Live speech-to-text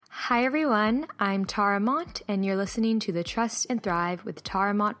Hi everyone, I'm Tara Mont, and you're listening to the Trust and Thrive with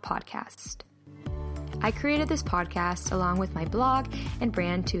Tara Mont podcast. I created this podcast along with my blog and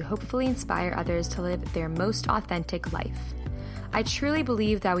brand to hopefully inspire others to live their most authentic life. I truly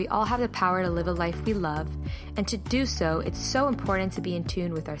believe that we all have the power to live a life we love, and to do so, it's so important to be in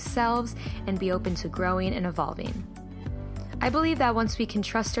tune with ourselves and be open to growing and evolving. I believe that once we can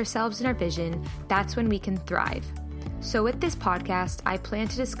trust ourselves and our vision, that's when we can thrive. So with this podcast, I plan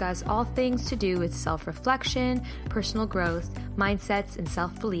to discuss all things to do with self-reflection, personal growth, mindsets, and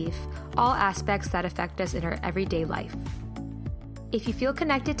self-belief, all aspects that affect us in our everyday life. If you feel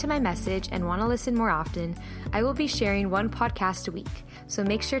connected to my message and want to listen more often, I will be sharing one podcast a week, so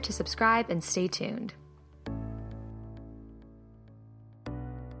make sure to subscribe and stay tuned.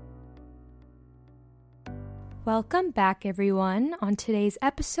 Welcome back, everyone. On today's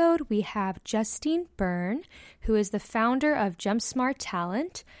episode, we have Justine Byrne, who is the founder of Jump Smart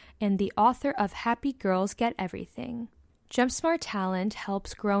Talent and the author of Happy Girls Get Everything. Jump Smart Talent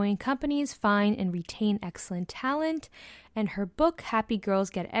helps growing companies find and retain excellent talent, and her book, Happy Girls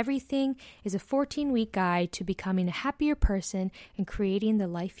Get Everything, is a 14-week guide to becoming a happier person and creating the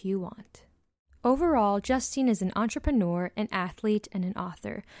life you want. Overall, Justine is an entrepreneur, an athlete, and an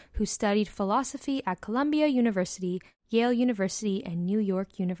author who studied philosophy at Columbia University, Yale University, and New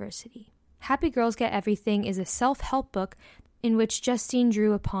York University. Happy Girls Get Everything is a self-help book in which Justine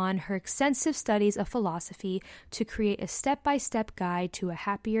drew upon her extensive studies of philosophy to create a step-by-step guide to a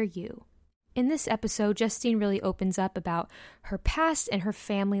happier you. In this episode, Justine really opens up about her past and her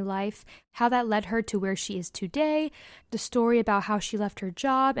family life, how that led her to where she is today, the story about how she left her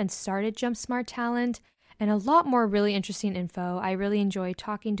job and started Jump Smart Talent, and a lot more really interesting info. I really enjoyed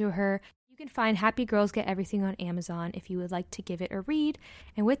talking to her. You can find Happy Girls Get Everything on Amazon if you would like to give it a read.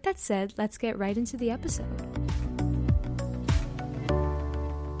 And with that said, let's get right into the episode.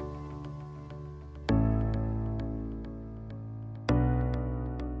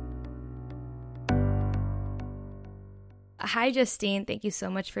 Hi, Justine. Thank you so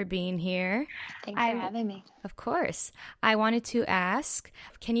much for being here. Thanks for having me. Of course. I wanted to ask,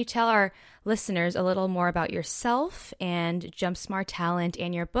 can you tell our listeners a little more about yourself and Jump Smart Talent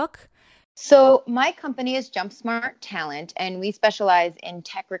and your book? So my company is Jump Smart Talent, and we specialize in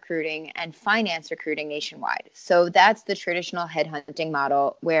tech recruiting and finance recruiting nationwide. So that's the traditional headhunting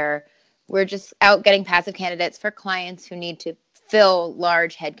model where we're just out getting passive candidates for clients who need to fill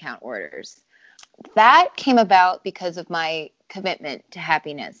large headcount orders. That came about because of my commitment to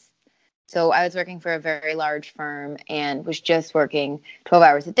happiness. So I was working for a very large firm and was just working 12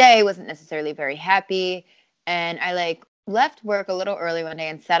 hours a day, wasn't necessarily very happy. And I left work a little early one day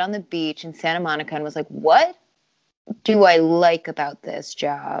and sat on the beach in Santa Monica and was like, what do I like about this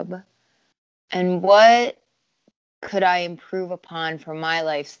job? And what could I improve upon for my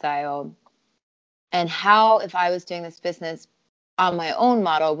lifestyle? And how, if I was doing this business on my own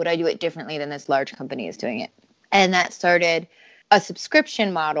model, would I do it differently than this large company is doing it? And that started a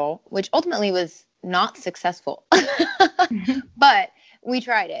subscription model, which ultimately was not successful. But we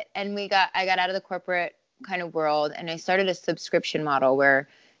tried it, and I got out of the corporate kind of world, and I started a subscription model where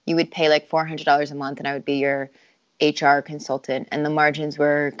you would pay like $400 a month and I would be your HR consultant. And the margins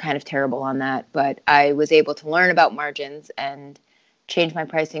were kind of terrible on that, but I was able to learn about margins and change my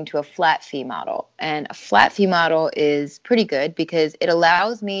pricing to a flat fee model. And a flat fee model is pretty good because it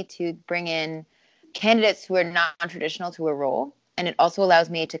allows me to bring in candidates who are non-traditional to a role. And it also allows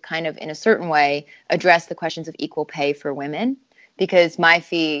me to kind of, in a certain way, address the questions of equal pay for women, because my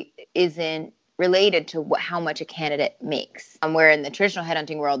fee isn't related to how much a candidate makes. Where in the traditional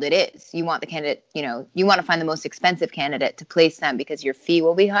headhunting world, it is. You want the candidate, you want to find the most expensive candidate to place them because your fee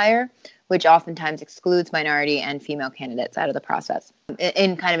will be higher, which oftentimes excludes minority and female candidates out of the process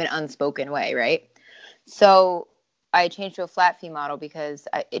in kind of an unspoken way, right? So I changed to a flat fee model because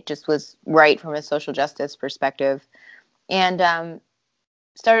it just was right from a social justice perspective, and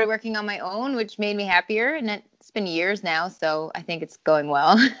started working on my own, which made me happier. And it's been years now, so I think it's going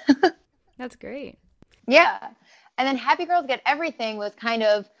well. That's great. Yeah. And then Happy Girls Get Everything was kind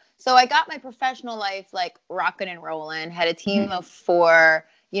of, so I got my professional life like rocking and rolling, had a team of 4,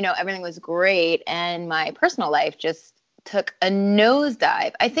 everything was great. And my personal life just took a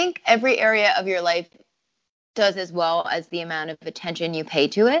nosedive. I think every area of your life does as well as the amount of attention you pay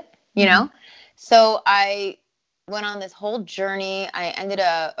to it, So I went on this whole journey. I ended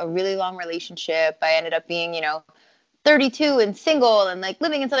a really long relationship. I ended up being, 32 and single and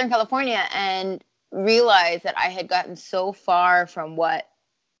living in Southern California, and realized that I had gotten so far from what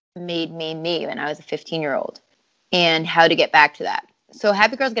made me me when I was a 15-year-old and how to get back to that. So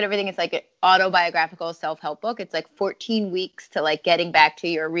Happy Girls Get Everything is like an autobiographical self-help book. It's like 14 weeks to like getting back to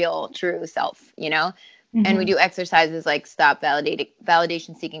your real, true self, you know? And we do exercises like stop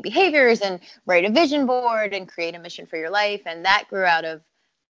validation seeking behaviors and write a vision board and create a mission for your life. And that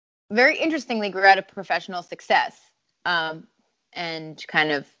very interestingly grew out of professional success, and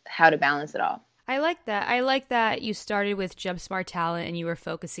kind of how to balance it all. I like that. I like that you started with Jump Smart Talent and you were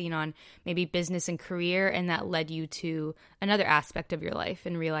focusing on maybe business and career, and that led you to another aspect of your life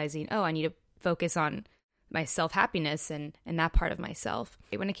and realizing, oh, I need to focus on my self-happiness and that part of myself.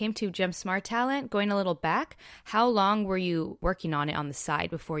 When it came to Jump Smart Talent, going a little back, how long were you working on it on the side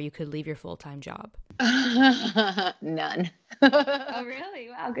before you could leave your full-time job? None. Oh, really?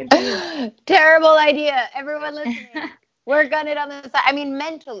 Wow, good for you. Terrible idea. Everyone listening, work on it on the side. I mean,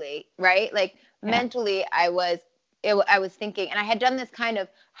 mentally, right? Like mentally, I was thinking, and I had done this kind of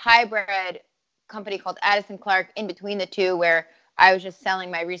hybrid company called Addison Clark in between the two, where I was just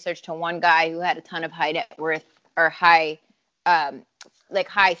selling my research to one guy who had a ton of high net worth or high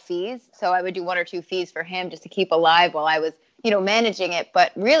fees. So I would do 1 or 2 fees for him just to keep alive while I was, managing it.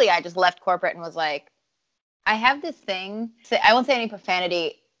 But really, I just left corporate and was like, I have this thing. So I won't say any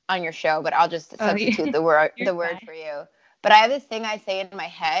profanity on your show, but I'll just substitute the word for you. But I have this thing I say in my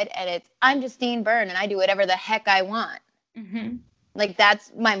head, and it's, I'm Justine Byrne, and I do whatever the heck I want. Mm-hmm. Like,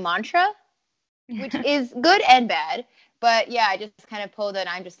 that's my mantra, which is good and bad. But yeah, I just kind of pulled an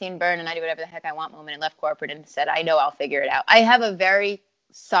I'm Justine Byrne and I do whatever the heck I want moment and left corporate and said, I know I'll figure it out. I have a very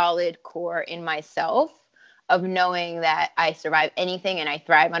solid core in myself of knowing that I survive anything and I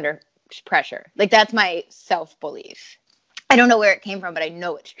thrive under pressure. Like, that's my self-belief. I don't know where it came from, but I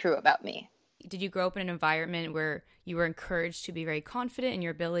know it's true about me. Did you grow up in an environment where you were encouraged to be very confident in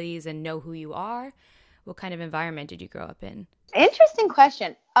your abilities and know who you are? What kind of environment did you grow up in? Interesting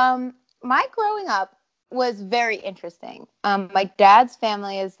question. My growing up was very interesting. My dad's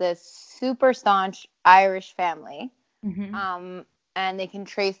family is this super staunch Irish family. Mm-hmm. And they can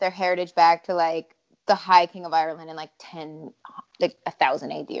trace their heritage back to like the High King of Ireland in like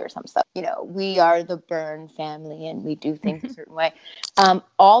 1000 AD or some stuff. We are the Byrne family and we do things a certain way.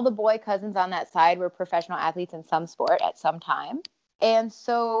 All the boy cousins on that side were professional athletes in some sport at some time. And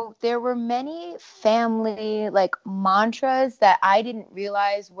so there were many family like mantras that I didn't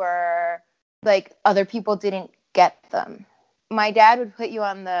realize were like other people didn't get them. My dad would put you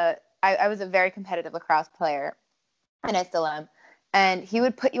on I was a very competitive lacrosse player, and I still am. And he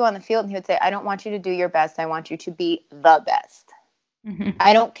would put you on the field and he would say, I don't want you to do your best. I want you to be the best. Mm-hmm.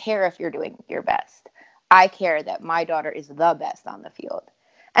 I don't care if you're doing your best. I care that my daughter is the best on the field.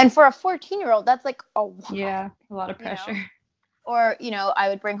 And for a 14-year-old, that's like a lot of pressure. Or, I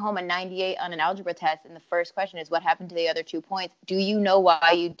would bring home a 98 on an algebra test, and the first question is, what happened to the other 2 points? Do you know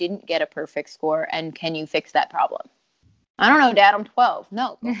why you didn't get a perfect score, and can you fix that problem? I don't know, Dad, I'm 12.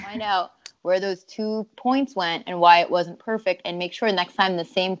 No, go find out where those 2 points went and why it wasn't perfect, and make sure next time the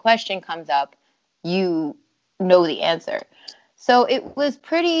same question comes up, you know the answer. So it was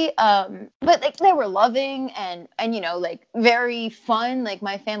pretty, but like they were loving and like very fun. Like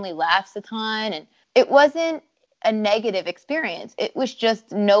my family laughs a ton, and it wasn't a negative experience. It was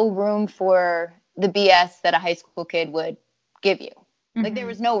just no room for the BS that a high school kid would give you. Mm-hmm. Like there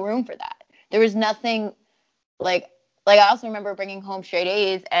was no room for that. There was nothing like I also remember bringing home straight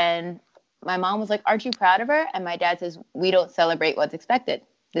A's, and my mom was like, aren't you proud of her? And my dad says, we don't celebrate what's expected.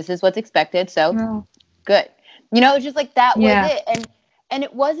 This is what's expected. So good. It's just like that was it. And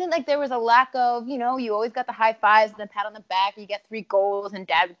it wasn't like there was a lack of, you always got the high fives and the pat on the back, or you get 3 goals and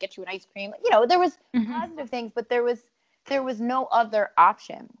Dad would get you an ice cream. There was positive things, but there was no other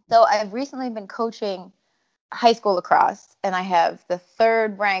option. So I've recently been coaching high school lacrosse, and I have the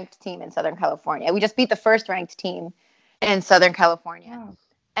 3rd ranked team in Southern California. We just beat the 1st ranked team in Southern California. Wow.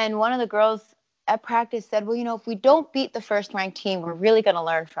 And one of the girls at practice said, well, if we don't beat the 1st ranked team, we're really going to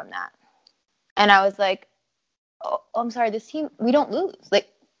learn from that. And I was like, oh, I'm sorry, this team, we don't lose. Like,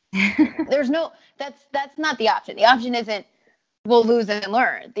 there's that's not the option. The option isn't we'll lose and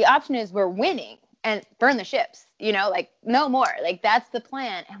learn. The option is we're winning and burn the ships, like no more. Like that's the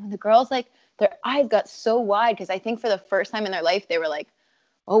plan. And when the girls, like their eyes got so wide, because I think for the first time in their life, they were like,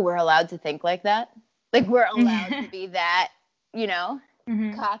 oh, we're allowed to think like that. Like we're allowed to be that,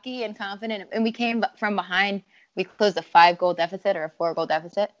 cocky and confident. And we came from behind. We closed a 5-goal deficit or a 4-goal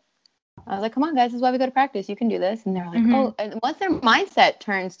deficit. I was like, come on, guys, this is why we go to practice. You can do this. And they're like, oh, and once their mindset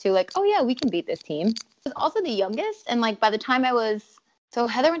turns to like, oh, yeah, we can beat this team. I was also the youngest. And like by the time so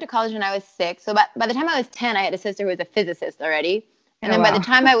Heather went to college when I was 6. So by the time I was 10, I had a sister who was a physicist already. And then by the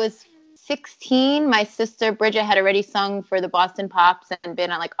time I was 16, my sister Bridget had already sung for the Boston Pops and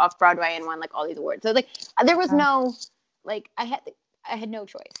been on like off Broadway and won like all these awards. So like there was no, like I had no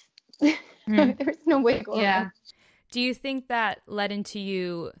choice. Hmm. There was no wiggle room. Yeah. Do you think that led into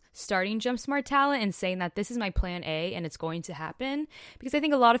you starting Jump Smart Talent and saying that this is my plan A and it's going to happen? Because I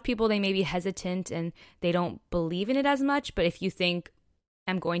think a lot of people, they may be hesitant and they don't believe in it as much. But if you think,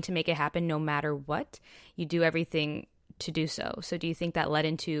 I'm going to make it happen no matter what, you do everything to do so. So do you think that led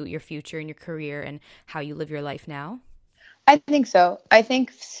into your future and your career and how you live your life now? I think so. I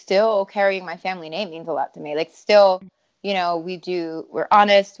think still carrying my family name means a lot to me. Like still, we're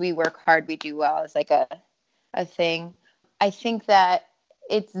honest, we work hard, we do well. It's like a thing. I think that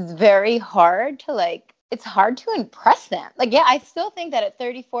it's very hard it's hard to impress them. Like, yeah, I still think that at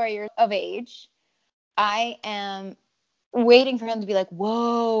 34 years of age, I am waiting for him to be like,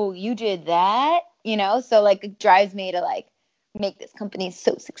 whoa, you did that? So like it drives me to like make this company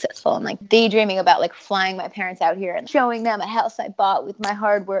so successful and like daydreaming about like flying my parents out here and showing them a house I bought with my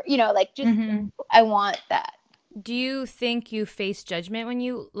hard work, like just I want that. Do you think you faced judgment when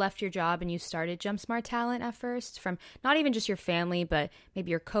you left your job and you started Jump Smart Talent at first, from not even just your family, but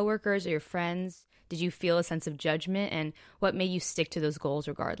maybe your coworkers or your friends? Did you feel a sense of judgment, and what made you stick to those goals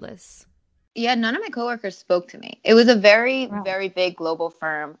regardless? Yeah, none of my coworkers spoke to me. It was a very, very big global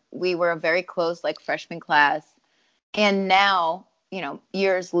firm. We were a very close, like, freshman class. And now,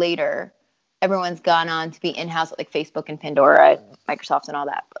 years later, everyone's gone on to be in-house at, like, Facebook and Pandora and Microsoft and all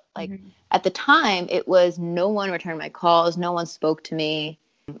that. But, like, at the time, it was no one returned my calls. No one spoke to me.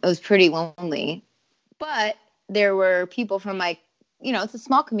 It was pretty lonely. But there were people from, like, it's a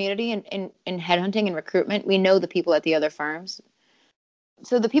small community in headhunting and recruitment. We know the people at the other firms.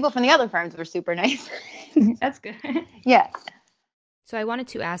 So the people from the other firms were super nice. That's good. Yeah. So I wanted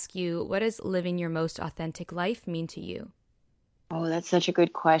to ask you, what does living your most authentic life mean to you? Oh, that's such a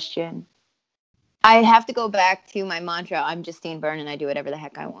good question. I have to go back to my mantra, I'm Justine Byrne and I do whatever the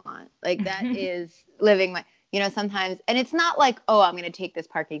heck I want. Like that is living my, sometimes, and it's not like, oh, I'm going to take this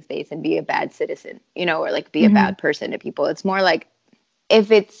parking space and be a bad citizen, or like be a bad person to people. It's more like, if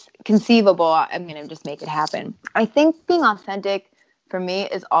it's conceivable, I'm going to just make it happen. I think being authentic for me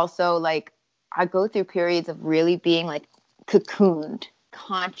is also like I go through periods of really being like cocooned,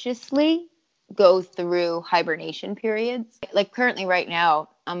 consciously go through hibernation periods. Like currently right now,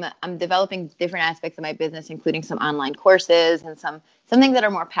 I'm developing different aspects of my business, including some online courses and some things that are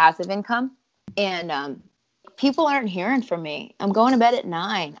more passive income. And people aren't hearing from me. I'm going to bed at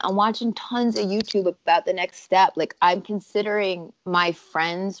 9. I'm watching tons of YouTube about the next step. Like I'm considering my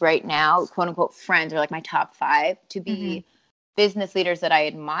friends right now, quote unquote friends, are like my top 5 to be business leaders that I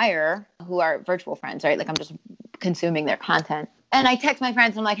admire who are virtual friends, right? Like I'm just consuming their content. And I text my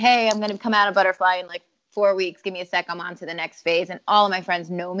friends, I'm like, hey, I'm going to come out of Butterfly in like 4 weeks. Give me a sec. I'm on to the next phase. And all of my friends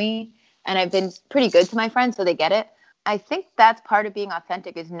know me. And I've been pretty good to my friends, so they get it. I think that's part of being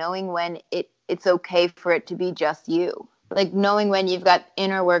authentic, is knowing when it's okay for it to be just you. Like knowing when you've got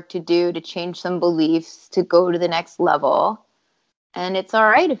inner work to do to change some beliefs, to go to the next level. And it's all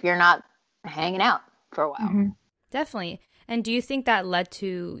right if you're not hanging out for a while. Definitely. And do you think that led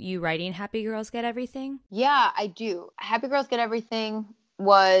to you writing Happy Girls Get Everything? Yeah, I do. Happy Girls Get Everything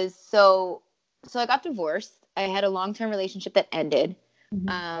was so I got divorced. I had a long-term relationship that ended.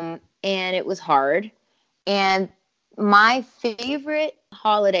 And it was hard. And my favorite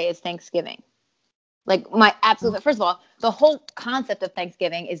holiday is Thanksgiving. Like my absolute, first of all, the whole concept of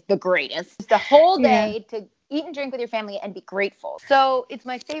Thanksgiving is the greatest. It's the whole day to eat and drink with your family and be grateful. So it's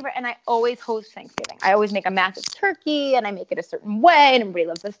my favorite, and I always host Thanksgiving. I always make a massive turkey, and I make it a certain way, and everybody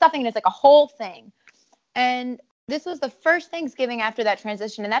loves the stuffing, and it's like a whole thing. And this was the first Thanksgiving after that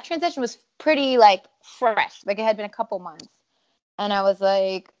transition, and that transition was pretty like fresh. Like it had been a couple months. And I was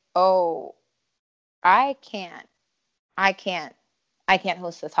like, oh, I can't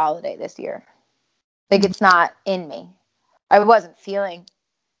host this holiday this year. Like it's not in me. I wasn't feeling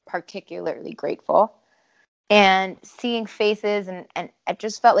particularly grateful. And seeing faces and it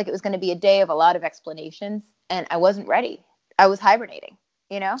just felt like it was going to be a day of a lot of explanations, and I wasn't ready. I was hibernating,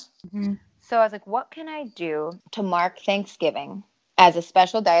 So I was like, what can I do to mark Thanksgiving as a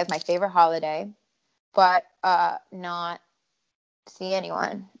special day, as my favorite holiday, but not see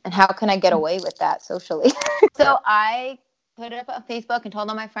anyone? And how can I get away with that socially? So I put it up on Facebook and told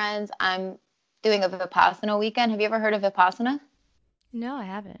all my friends I'm doing a Vipassana weekend. Have you ever heard of Vipassana? No, I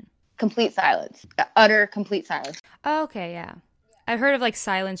haven't. Complete silence. Utter complete silence. Oh, okay, yeah. I've heard of like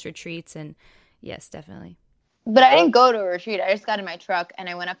silence retreats, and yes, definitely. But I didn't go to a retreat. I just got in my truck and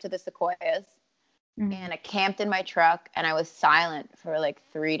I went up to the Sequoias and I camped in my truck and I was silent for like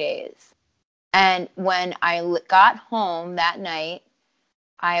 3 days. And when I got home that night,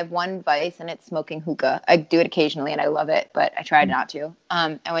 I have one vice, and it's smoking hookah. I do it occasionally and I love it, but I tried not to.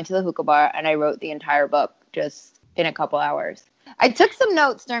 I went to the hookah bar and I wrote the entire book just in a couple hours. I took some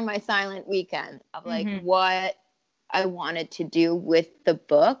notes during my silent weekend of like Mm-hmm. what I wanted to do with the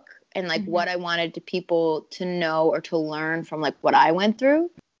book and like Mm-hmm. what I wanted to people to know or to learn from like what I went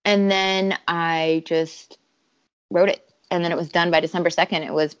through. And then I just wrote it. And then it was done by December 2nd.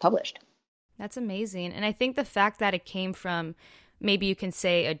 It was published. That's amazing. And I think the fact that it came from, maybe you can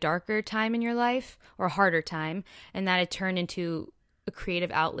say, a darker time in your life or a harder time, and that it turned into a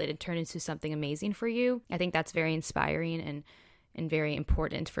creative outlet and turned into something amazing for you, I think that's very inspiring and very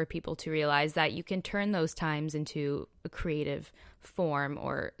important for people to realize that you can turn those times into a creative form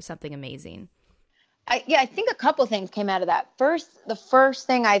or something amazing. I think a couple things came out of that. The first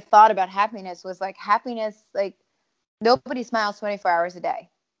thing I thought about happiness was like happiness, like nobody smiles 24 hours a day.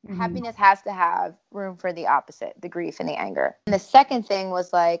 Mm-hmm. Happiness has to have room for the opposite, the grief and the anger. And the second thing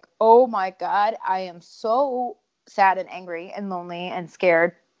was like, oh my God, I am so sad and angry and lonely and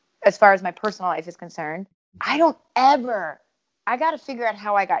scared as far as my personal life is concerned. I got to figure out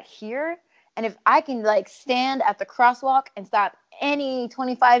how I got here. And if I can like stand at the crosswalk and stop any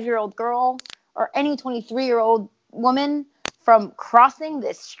 25-year-old girl or any 23-year-old woman from crossing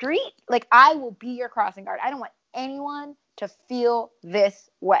this street, like I will be your crossing guard. I don't want anyone to feel this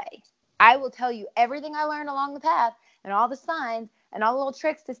way. I will tell you everything I learned along the path and all the signs and all the little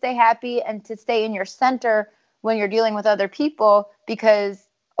tricks to stay happy and to stay in your center when you're dealing with other people, because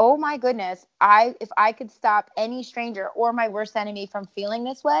oh my goodness, if I could stop any stranger or my worst enemy from feeling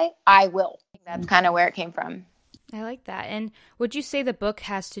this way, I will. That's kind of where it came from. I like that. And would you say the book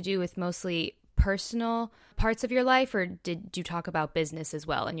has to do with mostly personal parts of your life, or did you talk about business as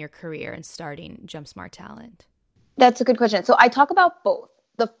well in your career and starting Jump Smart Talent? That's a good question. So I talk about both.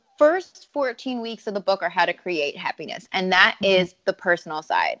 The first 14 weeks of the book are how to create happiness, and that is the personal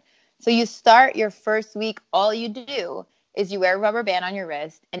side. So you start your first week, all you do is you wear a rubber band on your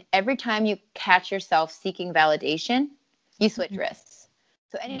wrist, and every time you catch yourself seeking validation, you switch wrists.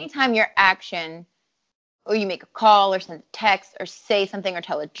 So anytime your action, or you make a call or send a text or say something or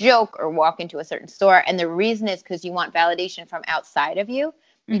tell a joke or walk into a certain store, and the reason is because you want validation from outside of you,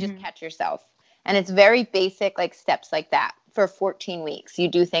 you just catch yourself. And it's very basic, like steps like that for 14 weeks. You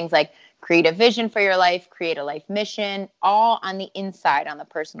do things like create a vision for your life, create a life mission, all on the inside, on the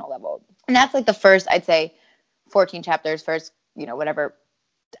personal level. And that's like the first, I'd say, 14 chapters, first, whatever,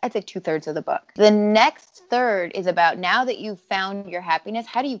 I'd say 2/3 of the book. The next third is about, now that you've found your happiness,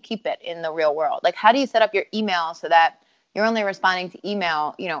 how do you keep it in the real world? Like, how do you set up your email so that you're only responding to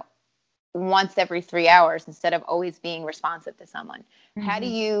email, once every 3 hours instead of always being responsive to someone? How do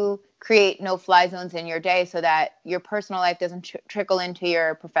you create no-fly zones in your day so that your personal life doesn't trickle into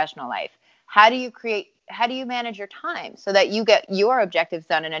your professional life? How do you manage your time so that you get your objectives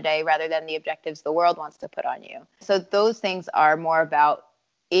done in a day rather than the objectives the world wants to put on you? So those things are more about,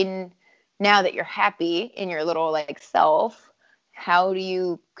 now that you're happy in your little like self, how do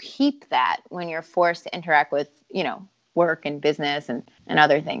you keep that when you're forced to interact with, work and business and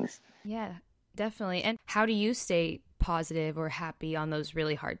other things? Yeah, definitely. And how do you stay positive or happy on those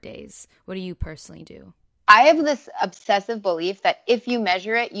really hard days? What do you personally do? I have this obsessive belief that if you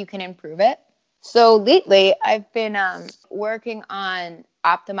measure it, you can improve it. So lately, I've been working on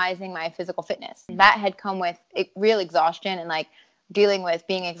optimizing my physical fitness. That had come with real exhaustion and like dealing with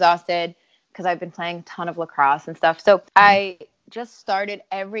being exhausted because I've been playing a ton of lacrosse and stuff. So I just started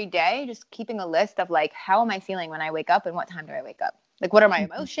every day just keeping a list of like, how am I feeling when I wake up and what time do I wake up? Like, what are my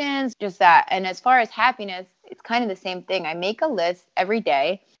emotions? Just that. And as far as happiness, it's kind of the same thing. I make a list every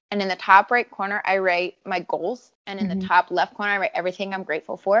day, and in the top right corner, I write my goals. And in the top left corner, I write everything I'm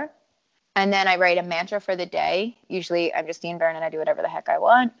grateful for. And then I write a mantra for the day. Usually I'm Justine Byrne and I do whatever the heck I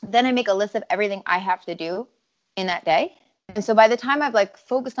want. Then I make a list of everything I have to do in that day. And so by the time I've like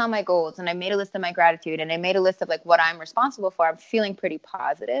focused on my goals and I made a list of my gratitude and I made a list of like what I'm responsible for, I'm feeling pretty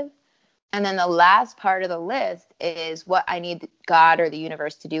positive. And then the last part of the list is what I need God or the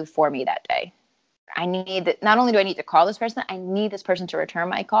universe to do for me that day. Not only do I need to call this person, I need this person to return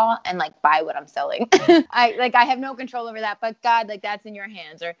my call and like buy what I'm selling. I have no control over that, but God, like that's in your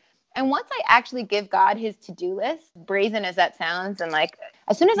hands. And once I actually give God his to-do list, brazen as that sounds, and like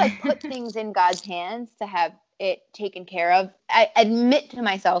as soon as I put things in God's hands to have it taken care of, I admit to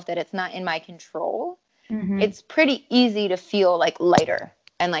myself that it's not in my control. It's pretty easy to feel like lighter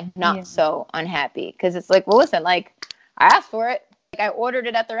and like not so unhappy, because it's like, well, listen, like I asked for it. Like I ordered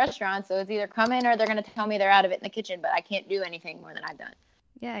it at the restaurant, so it's either coming or they're going to tell me they're out of it in the kitchen, but I can't do anything more than I've done.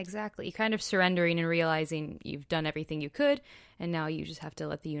 Yeah, exactly. You kind of surrendering and realizing you've done everything you could, and now you just have to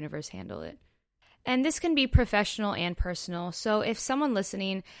let the universe handle it. And this can be professional and personal. So if someone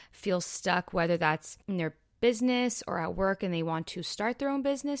listening feels stuck, whether that's in their business or at work and they want to start their own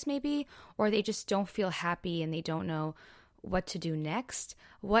business maybe, or they just don't feel happy and they don't know what to do next,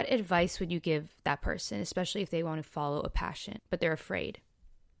 what advice would you give that person, especially if they want to follow a passion, but they're afraid?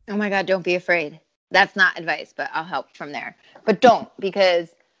 Oh my God, don't be afraid. That's not advice, but I'll help from there. But don't, because,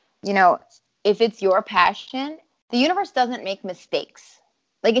 you know, if it's your passion, the universe doesn't make mistakes.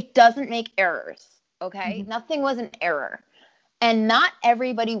 Like, it doesn't make errors. Okay. Nothing was an error. And not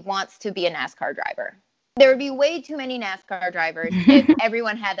everybody wants to be a NASCAR driver. There would be way too many NASCAR drivers if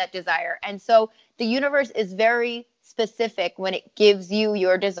everyone had that desire. And so the universe is very specific when it gives you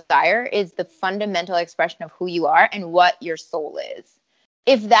your desire, is the fundamental expression of who you are and what your soul is.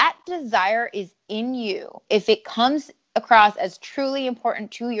 If that desire is in you, if it comes across as truly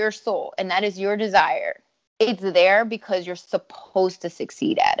important to your soul, and that is your desire, it's there because you're supposed to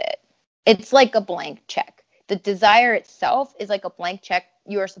succeed at it. It's like a blank check. The desire itself is like a blank check.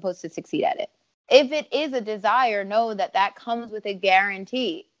 You are supposed to succeed at it. If it is a desire, know that that comes with a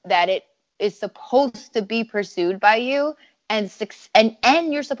guarantee that it is supposed to be pursued by you, and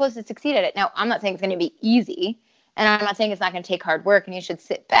you're supposed to succeed at it. Now, I'm not saying it's going to be easy, and I'm not saying it's not going to take hard work and you should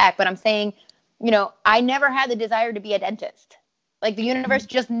sit back, but I'm saying, you know, I never had the desire to be a dentist. Like, the universe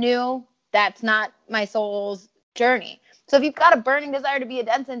just knew that's not my soul's journey. So if you've got a burning desire to be a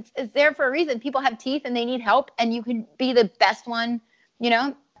dentist, it's there for a reason. People have teeth and they need help, and you can be the best one, you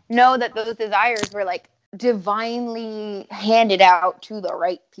know that those desires were like divinely handed out to the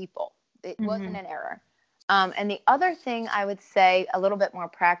right people. It wasn't an error. And the other thing I would say a little bit more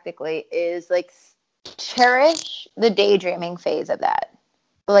practically is, like, cherish the daydreaming phase of that.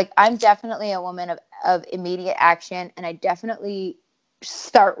 Like, I'm definitely a woman of immediate action, and I definitely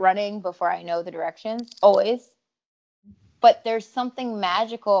start running before I know the directions, always. But there's something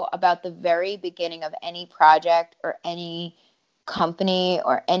magical about the very beginning of any project or any company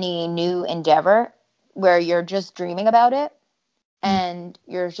or any new endeavor where you're just dreaming about it and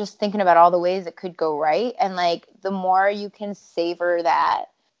you're just thinking about all the ways it could go right. And, like, the more you can savor that,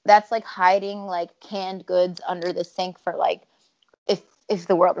 that's like hiding, like, canned goods under the sink for, like, if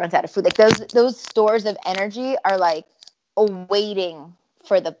the world runs out of food. Like, those stores of energy are, like, awaiting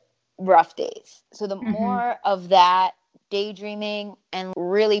for the rough days. So the more of that daydreaming and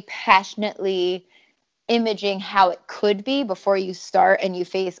really passionately imaging how it could be before you start and you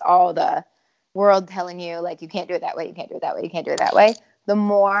face all the world telling you, like, you can't do it that way, you can't do it that way, you can't do it that way, the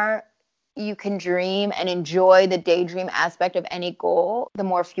more you can dream and enjoy the daydream aspect of any goal, the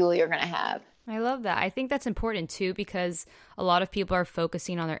more fuel you're going to have. I love that. I think that's important too, because a lot of people are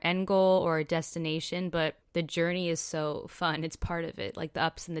focusing on their end goal or a destination, but the journey is so fun. It's part of it, like the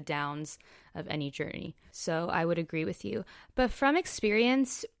ups and the downs of any journey. So I would agree with you. But from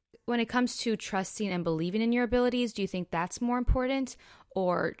experience, when it comes to trusting and believing in your abilities, do you think that's more important,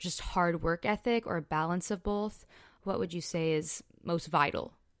 or just hard work ethic, or a balance of both? What would you say is most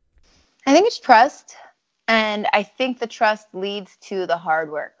vital? I think it's trust. And I think the trust leads to the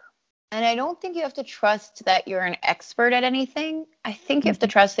hard work. And I don't think you have to trust that you're an expert at anything. I think you have to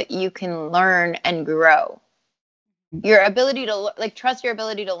trust that you can learn and grow. Your ability to, like, trust your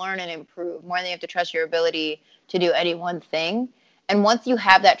ability to learn and improve more than you have to trust your ability to do any one thing. And once you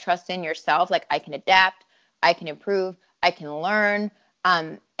have that trust in yourself, like, I can adapt, I can improve, I can learn.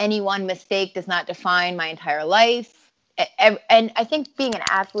 Any one mistake does not define my entire life. And I think being an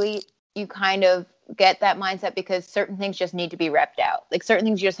athlete, you kind of get that mindset because certain things just need to be repped out. Like, certain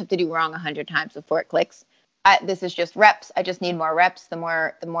things you just have to do wrong 100 times before it clicks. This is just reps. I just need more reps. The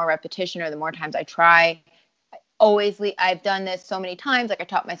more repetition, or the more times I try. I've done this so many times. Like, I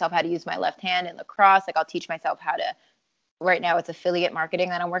taught myself how to use my left hand in lacrosse. Like, I'll teach myself how to, right now it's affiliate marketing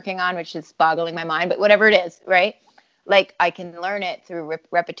that I'm working on, which is boggling my mind, but whatever it is, right? Like, I can learn it through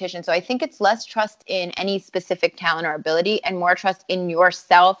repetition. So I think it's less trust in any specific talent or ability and more trust in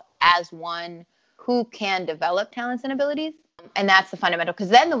yourself as one who can develop talents and abilities. And that's the fundamental, because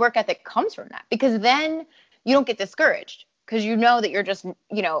then the work ethic comes from that, because then you don't get discouraged because you know that you're just,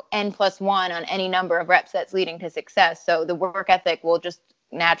 N+1 on any number of reps that's leading to success. So the work ethic will just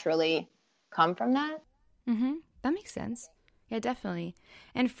naturally come from that. That makes sense. Yeah, definitely.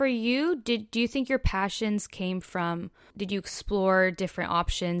 And for you, do you think your passions came from, did you explore different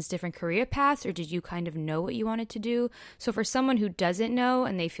options, different career paths, or did you kind of know what you wanted to do? So for someone who doesn't know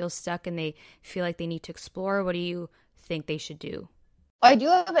and they feel stuck and they feel like they need to explore, what do you think they should do? I do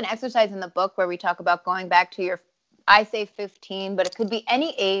have an exercise in the book where we talk about going back to I say 15, but it could be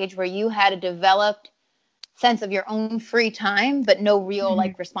any age where you had a developed sense of your own free time, but no real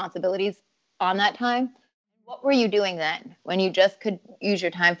like responsibilities on that time. What were you doing then when you just could use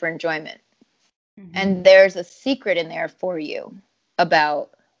your time for enjoyment? And there's a secret in there for you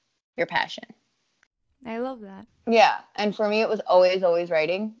about your passion. I love that. Yeah. And for me, it was always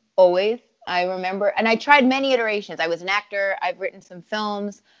writing. Always. I remember, and I tried many iterations. I was an actor. I've written some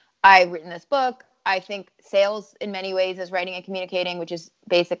films. I've written this book. I think sales in many ways is writing and communicating, which is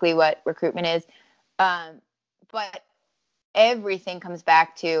basically what recruitment is. But everything comes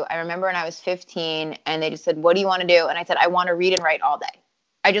back to, I remember when I was 15 and they just said, what do you want to do? And I said, I want to read and write all day.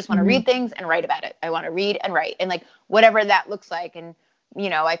 I just want to read things and write about it. I want to read and write, and like whatever that looks like. And,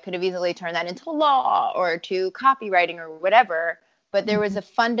 I could have easily turned that into law or to copywriting or whatever. But there was a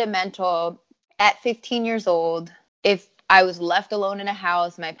fundamental at 15 years old, if I was left alone in a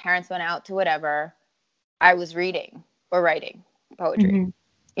house, my parents went out to whatever, I was reading or writing poetry.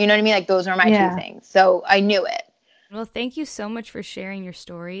 You know what I mean? Like those are my two things. So I knew it. Well, thank you so much for sharing your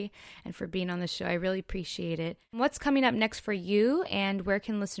story and for being on the show. I really appreciate it. What's coming up next for you, and where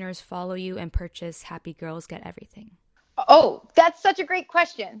can listeners follow you and purchase Happy Girls Get Everything? Oh, that's such a great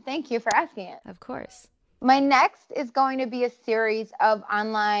question. Thank you for asking it. Of course. My next is going to be a series of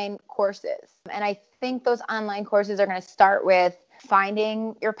online courses. And I think those online courses are going to start with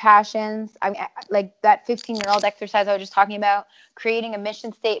finding your passions. I mean, like that 15-year-old exercise I was just talking about, creating a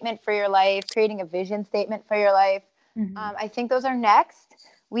mission statement for your life, creating a vision statement for your life. I think those are next.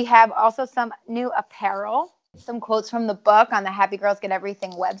 We have also some new apparel, some quotes from the book on the Happy Girls Get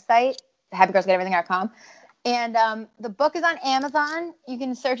Everything website, happygirlsgeteverything.com. And the book is on Amazon. You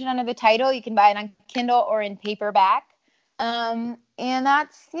can search it under the title. You can buy it on Kindle or in paperback. And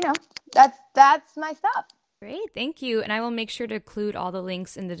that's my stuff. Great. Thank you. And I will make sure to include all the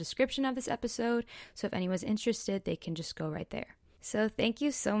links in the description of this episode. So if anyone's interested, they can just go right there. So thank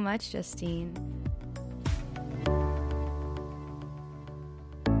you so much, Justine.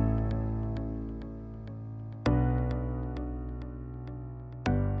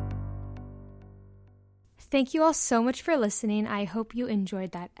 Thank you all so much for listening. I hope you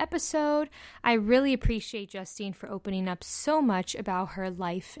enjoyed that episode. I really appreciate Justine for opening up so much about her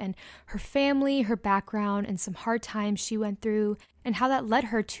life and her family, her background, and some hard times she went through, and how that led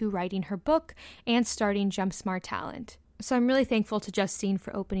her to writing her book and starting Jump Smart Talent. So I'm really thankful to Justine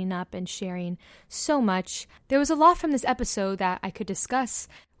for opening up and sharing so much. There was a lot from this episode that I could discuss.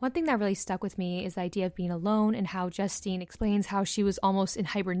 One thing that really stuck with me is the idea of being alone, and how Justine explains how she was almost in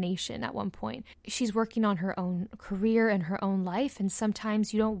hibernation at one point. She's working on her own career and her own life, and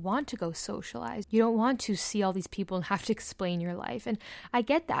sometimes you don't want to go socialize. You don't want to see all these people and have to explain your life. And I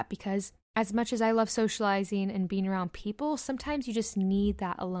get that, because as much as I love socializing and being around people, sometimes you just need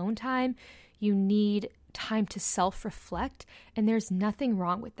that alone time. You need time to self-reflect, and there's nothing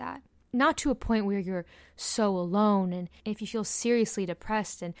wrong with that. Not to a point where you're so alone, and if you feel seriously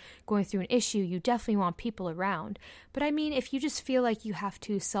depressed and going through an issue, you definitely want people around. But I mean, if you just feel like you have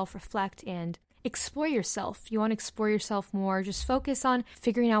to self-reflect and explore yourself, you want to explore yourself more, just focus on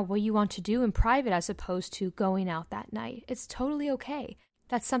figuring out what you want to do in private as opposed to going out that night. It's totally okay.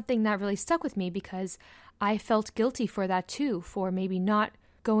 That's something that really stuck with me, because I felt guilty for that too, for maybe not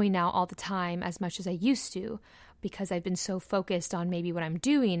going out all the time as much as I used to, because I've been so focused on maybe what I'm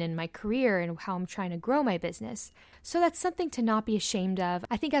doing in my career and how I'm trying to grow my business. So that's something to not be ashamed of.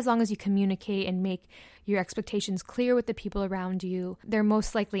 I think as long as you communicate and make your expectations clear with the people around you, they're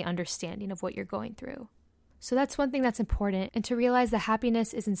most likely understanding of what you're going through. So that's one thing that's important, and to realize that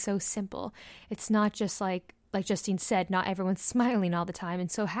happiness isn't so simple. It's not just like Justine said, not everyone's smiling all the time and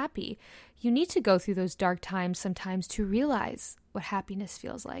so happy. You need to go through those dark times sometimes to realize what happiness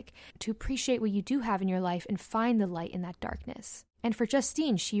feels like, to appreciate what you do have in your life and find the light in that darkness. And for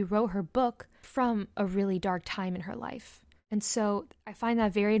Justine, she wrote her book from a really dark time in her life. And so I find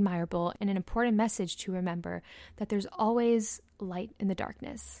that very admirable and an important message to remember, that there's always light in the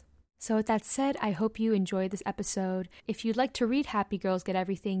darkness. So with that said, I hope you enjoyed this episode. If you'd like to read Happy Girls Get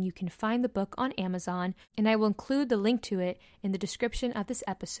Everything, you can find the book on Amazon, and I will include the link to it in the description of this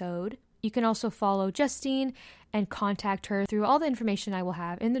episode. You can also follow Justine and contact her through all the information I will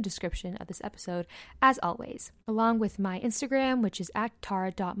have in the description of this episode, as always, along with my Instagram, which is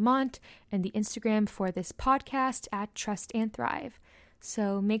 @tara.mont, and the Instagram for this podcast @trustandthrive.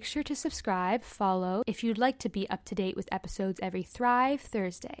 So make sure to subscribe, follow, if you'd like to be up to date with episodes every Thrive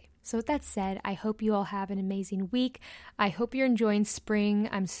Thursday. So with that said, I hope you all have an amazing week. I hope you're enjoying spring.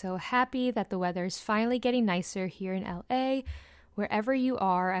 I'm so happy that the weather is finally getting nicer here in LA. Wherever you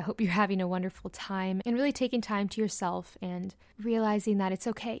are, I hope you're having a wonderful time and really taking time to yourself and realizing that it's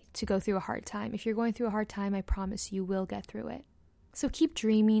okay to go through a hard time. If you're going through a hard time, I promise you will get through it. So keep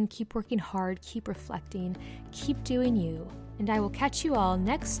dreaming, keep working hard, keep reflecting, keep doing you. And I will catch you all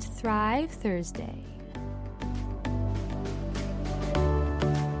next Thrive Thursday.